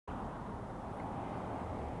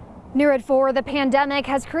Near at 4, the pandemic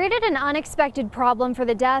has created an unexpected problem for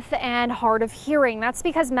the deaf and hard of hearing. That's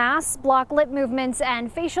because masks block lip movements and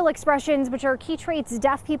facial expressions, which are key traits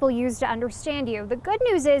deaf people use to understand you. The good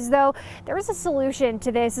news is, though, there is a solution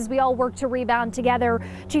to this as we all work to rebound together.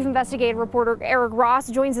 Chief Investigative Reporter Eric Ross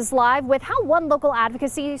joins us live with how one local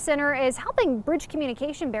advocacy center is helping bridge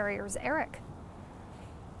communication barriers. Eric.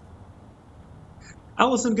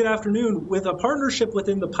 Allison, good afternoon. With a partnership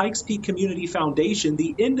within the Pikes Community Foundation,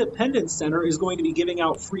 the Independence Center is going to be giving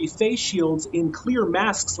out free face shields in clear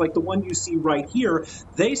masks like the one you see right here.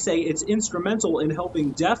 They say it's instrumental in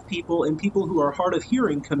helping deaf people and people who are hard of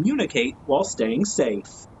hearing communicate while staying safe.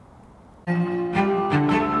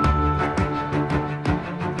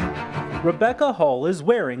 Rebecca Hall is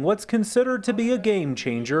wearing what's considered to be a game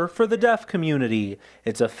changer for the deaf community.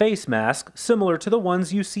 It's a face mask similar to the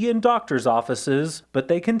ones you see in doctors' offices, but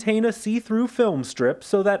they contain a see-through film strip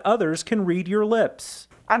so that others can read your lips.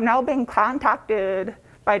 I've now been contacted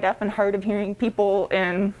by deaf and hard of hearing people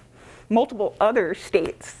in multiple other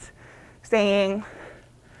states saying,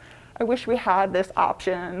 I wish we had this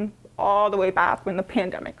option all the way back when the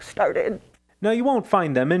pandemic started. Now, you won't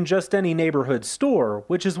find them in just any neighborhood store,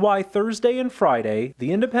 which is why Thursday and Friday,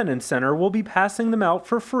 the Independence Center will be passing them out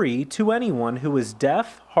for free to anyone who is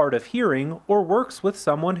deaf, hard of hearing, or works with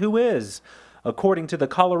someone who is. According to the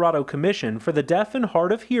Colorado Commission for the Deaf and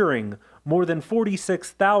Hard of Hearing, more than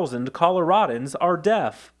 46,000 Coloradans are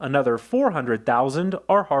deaf. Another 400,000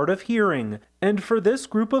 are hard of hearing. And for this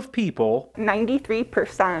group of people,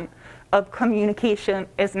 93% of communication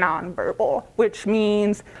is nonverbal, which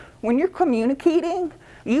means when you're communicating,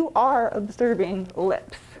 you are observing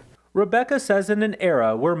lips. Rebecca says in an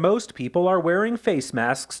era where most people are wearing face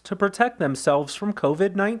masks to protect themselves from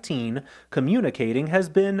COVID-19, communicating has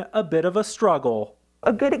been a bit of a struggle.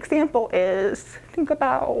 A good example is, think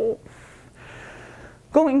about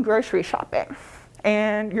going grocery shopping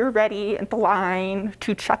and you're ready at the line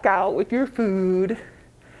to check out with your food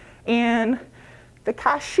and the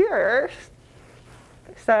cashier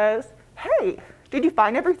says, hey, did you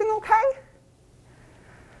find everything okay?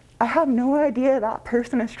 I have no idea that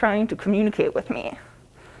person is trying to communicate with me.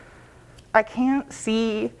 I can't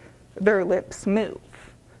see their lips move.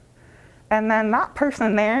 And then that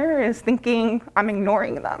person there is thinking I'm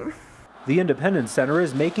ignoring them. The Independence Center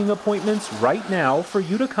is making appointments right now for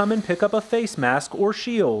you to come and pick up a face mask or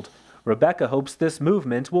shield. Rebecca hopes this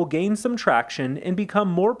movement will gain some traction and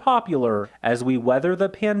become more popular as we weather the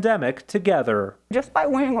pandemic together. Just by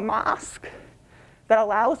wearing a mask that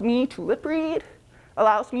allows me to lip read,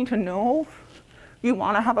 allows me to know you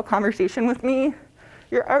want to have a conversation with me,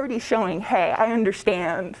 you're already showing, hey, I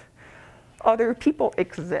understand other people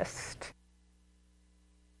exist.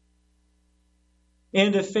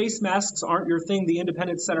 And if face masks aren't your thing, the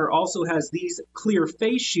Independence Center also has these clear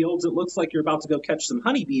face shields. It looks like you're about to go catch some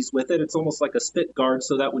honeybees with it. It's almost like a spit guard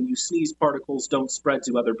so that when you sneeze, particles don't spread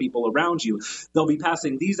to other people around you. They'll be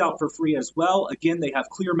passing these out for free as well. Again, they have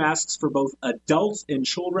clear masks for both adults and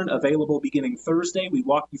children available beginning Thursday. We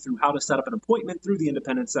walk you through how to set up an appointment through the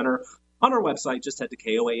Independence Center on our website. Just head to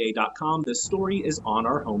KOAA.com. This story is on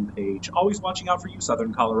our homepage. Always watching out for you,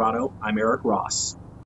 Southern Colorado. I'm Eric Ross.